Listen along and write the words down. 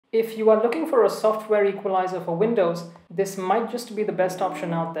If you are looking for a software equalizer for Windows, this might just be the best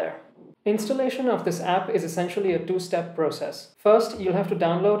option out there. Installation of this app is essentially a two-step process. First, you'll have to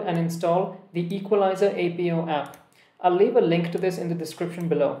download and install the Equalizer APO app. I'll leave a link to this in the description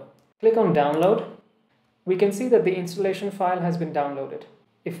below. Click on Download. We can see that the installation file has been downloaded.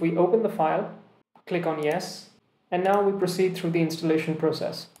 If we open the file, click on Yes, and now we proceed through the installation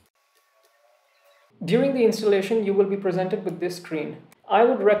process. During the installation, you will be presented with this screen. I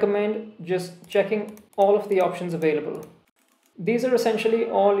would recommend just checking all of the options available. These are essentially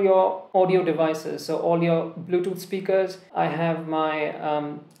all your audio devices, so all your Bluetooth speakers. I have my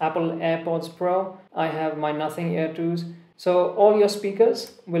Apple AirPods Pro, I have my Nothing Ear 2s. So all your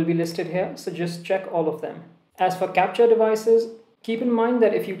speakers will be listed here, so just check all of them. As for capture devices, keep in mind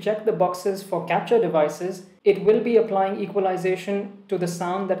that if you check the boxes for capture devices, it will be applying equalization to the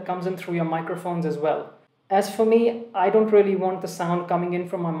sound that comes in through your microphones as well. As for me, I don't really want the sound coming in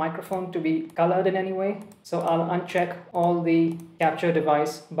from my microphone to be colored in any way, so I'll uncheck all the capture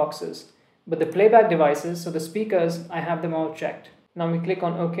device boxes. But the playback devices, so the speakers, I have them all checked. Now we click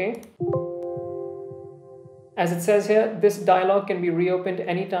on OK. As it says here, this dialog can be reopened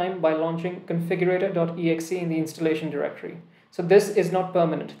anytime by launching configurator.exe in the installation directory. So this is not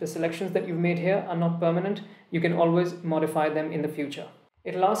permanent. The selections that you've made here are not permanent. You can always modify them in the future.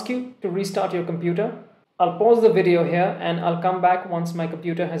 It'll ask you to restart your computer. I'll pause the video here and I'll come back once my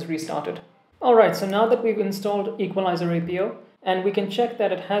computer has restarted. Alright, so now that we've installed Equalizer APO, and we can check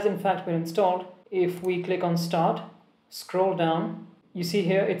that it has in fact been installed, if we click on Start, scroll down, you see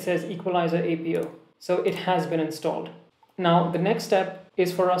here it says Equalizer APO. So it has been installed. Now the next step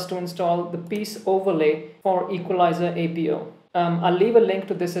is for us to install the piece overlay for Equalizer APO. I'll leave a link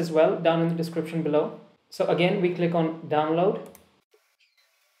to this as well down in the description below. So again, we click on Download.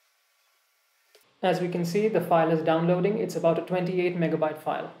 As we can see, the file is downloading. It's about a 28 megabyte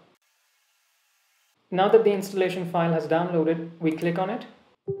file. Now that the installation file has downloaded, we click on it.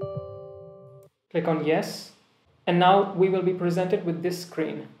 Click on Yes. And now we will be presented with this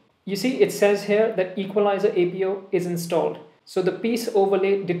screen. You see, it says here that Equalizer APO is installed. So the piece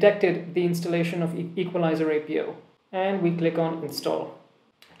overlay detected the installation of Equalizer APO. And we click on Install.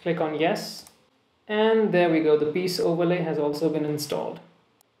 Click on Yes. And there we go. The piece overlay has also been installed.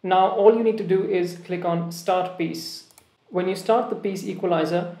 Now all you need to do is click on Start Piece. When you start the piece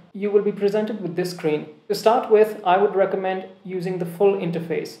equalizer, you will be presented with this screen. To start with, I would recommend using the full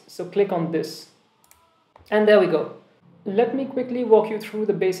interface. So click on this. And there we go. Let me quickly walk you through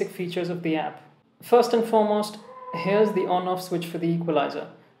the basic features of the app. First and foremost, here's the on-off switch for the equalizer.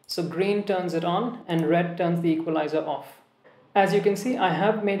 So green turns it on and red turns the equalizer off. As you can see, I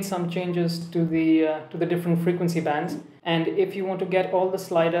have made some changes to the different frequency bands, and if you want to get all the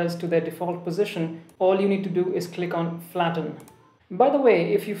sliders to their default position, all you need to do is click on Flatten. By the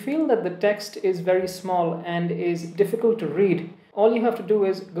way, if you feel that the text is very small and is difficult to read, all you have to do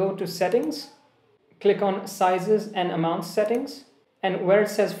is go to Settings, click on Sizes and Amounts Settings, and where it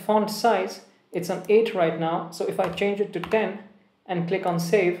says Font Size, it's on 8 right now, so if I change it to 10 and click on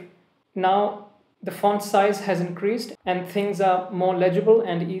Save, now the font size has increased and things are more legible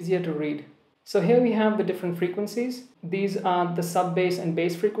and easier to read. So here we have the different frequencies. These are the sub-bass and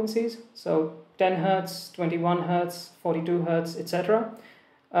bass frequencies. So 10 Hz, 21 Hz, 42 Hz, etc.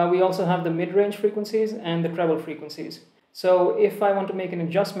 We also have the mid-range frequencies and the treble frequencies. So if I want to make an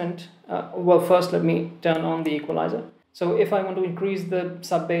adjustment, well, first let me turn on the equalizer. So if I want to increase the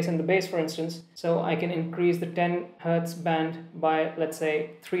sub-bass and the bass, for instance, so I can increase the 10 Hz band by, let's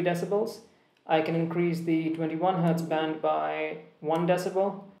say, 3 decibels. I can increase the 21 Hz band by 1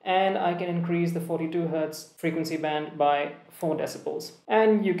 decibel, and I can increase the 42 Hz frequency band by 4 decibels.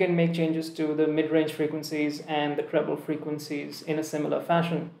 And you can make changes to the mid-range frequencies and the treble frequencies in a similar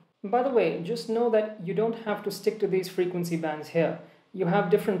fashion. By the way, just know that you don't have to stick to these frequency bands here. You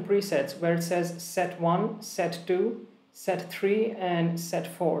have different presets where it says set 1, set 2, set 3, and set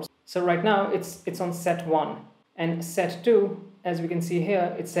 4. So right now it's on set 1, and set 2, as we can see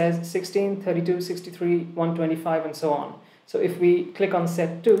here, it says 16, 32, 63, 125, and so on. So if we click on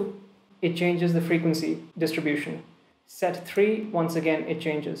set 2, it changes the frequency distribution. Set 3, once again, it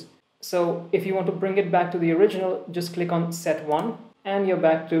changes. So if you want to bring it back to the original, just click on set 1, and you're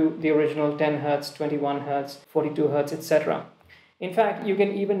back to the original 10 Hz, 21 Hz, 42 Hz, etc. In fact, you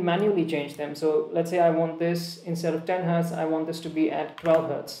can even manually change them. So let's say I want this, instead of 10 Hz, I want this to be at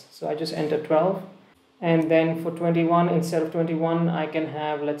 12 Hz. So I just enter 12. And then for 21, instead of 21, I can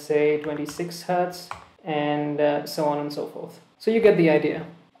have, let's say, 26 Hz, and so on and so forth. So you get the idea.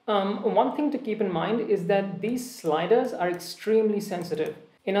 One thing to keep in mind is that these sliders are extremely sensitive.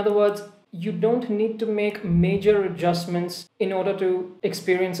 In other words, you don't need to make major adjustments in order to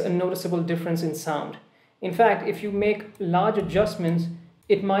experience a noticeable difference in sound. In fact, if you make large adjustments,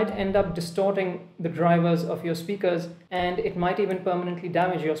 it might end up distorting the drivers of your speakers, and it might even permanently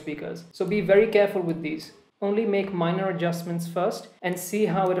damage your speakers. So be very careful with these. Only make minor adjustments first and see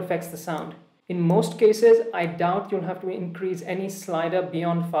how it affects the sound. In most cases, I doubt you'll have to increase any slider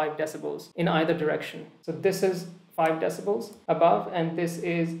beyond 5 decibels in either direction. So this is 5 decibels above and this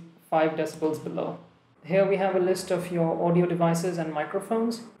is 5 decibels below. Here we have a list of your audio devices and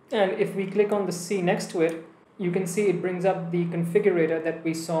microphones. And if we click on the C next to it, you can see it brings up the configurator that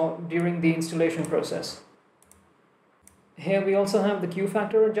we saw during the installation process. Here we also have the Q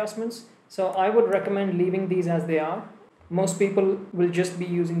factor adjustments. So I would recommend leaving these as they are. Most people will just be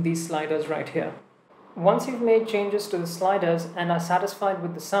using these sliders right here. Once you've made changes to the sliders and are satisfied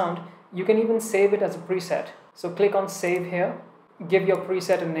with the sound, you can even save it as a preset. So click on Save here, give your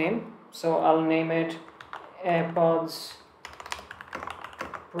preset a name. So I'll name it AirPods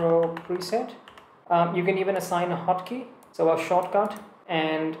Pro preset. You can even assign a hotkey, so a shortcut,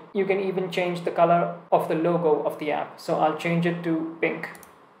 and you can even change the color of the logo of the app. So I'll change it to pink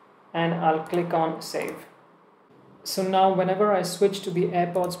and I'll click on Save. So now whenever I switch to the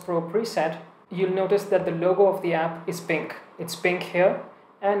AirPods Pro preset, you'll notice that the logo of the app is pink. It's pink here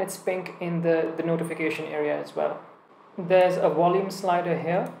and it's pink in the notification area as well. There's a volume slider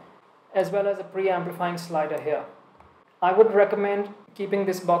here as well as a preamplifying slider here. I would recommend keeping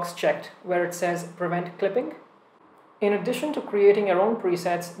this box checked where it says prevent clipping. In addition to creating your own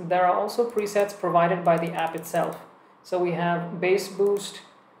presets, there are also presets provided by the app itself. So we have bass boost,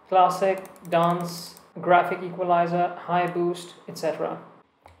 classic, dance, graphic equalizer, high boost, etc.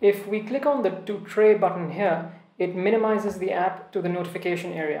 If we click on the to tray button here, it minimizes the app to the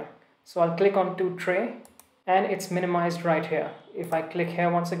notification area. So I'll click on to tray and it's minimized right here. If I click here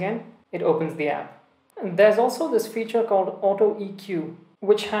once again, it opens the app. And there's also this feature called Auto EQ,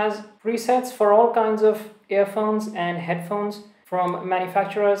 which has presets for all kinds of earphones and headphones from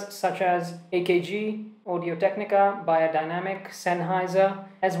manufacturers such as AKG, Audio-Technica, Biodynamic, Sennheiser,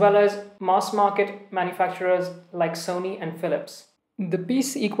 as well as mass market manufacturers like Sony and Philips. The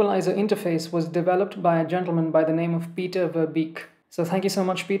Piece Equalizer interface was developed by a gentleman by the name of Peter Verbeek. So thank you so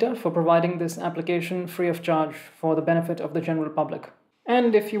much, Peter, for providing this application free of charge for the benefit of the general public.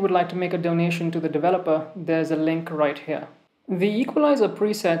 And if you would like to make a donation to the developer, there's a link right here. The equalizer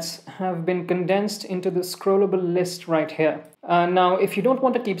presets have been condensed into the scrollable list right here. Now, if you don't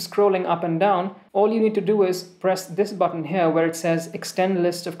want to keep scrolling up and down, all you need to do is press this button here where it says Extend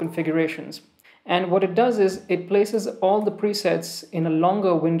List of Configurations. And what it does is it places all the presets in a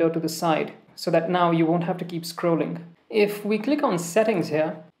longer window to the side so that now you won't have to keep scrolling. If we click on Settings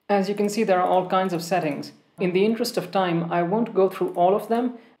here, as you can see, there are all kinds of settings. In the interest of time, I won't go through all of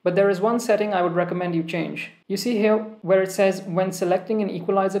them, but there is one setting I would recommend you change. You see here where it says when selecting an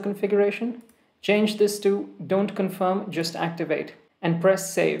equalizer configuration, change this to Don't Confirm, Just Activate, and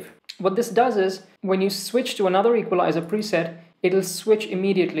press Save. What this does is when you switch to another equalizer preset, it'll switch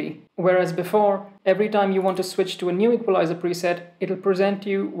immediately. Whereas before, every time you want to switch to a new equalizer preset, it'll present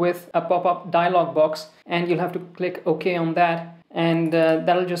you with a pop-up dialog box and you'll have to click OK on that. And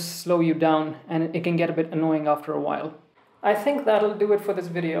that'll just slow you down and it can get a bit annoying after a while. I think that'll do it for this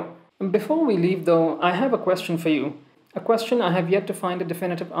video. Before we leave though, I have a question for you. A question I have yet to find a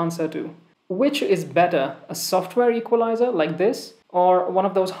definitive answer to. Which is better, a software equalizer like this or one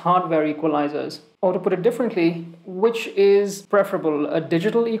of those hardware equalizers? Or to put it differently, which is preferable, a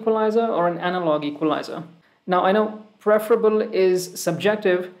digital equalizer or an analog equalizer? Now I know preferable is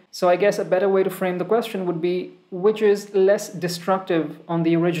subjective, so I guess a better way to frame the question would be which is less destructive on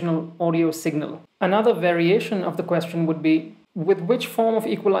the original audio signal. Another variation of the question would be with which form of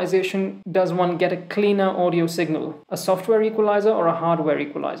equalization does one get a cleaner audio signal, a software equalizer or a hardware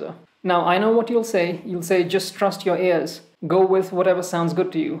equalizer? Now I know what you'll say just trust your ears. Go with whatever sounds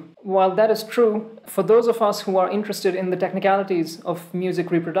good to you. While that is true, for those of us who are interested in the technicalities of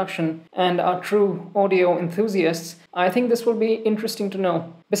music reproduction and are true audio enthusiasts, I think this will be interesting to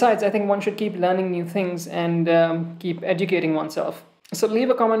know. Besides, I think one should keep learning new things and keep educating oneself. So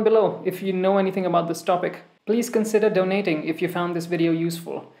leave a comment below if you know anything about this topic. Please consider donating if you found this video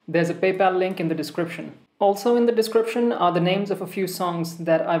useful. There's a PayPal link in the description. Also in the description are the names of a few songs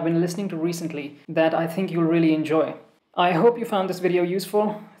that I've been listening to recently that I think you'll really enjoy. I hope you found this video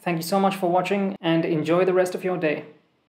useful. Thank you so much for watching and enjoy the rest of your day.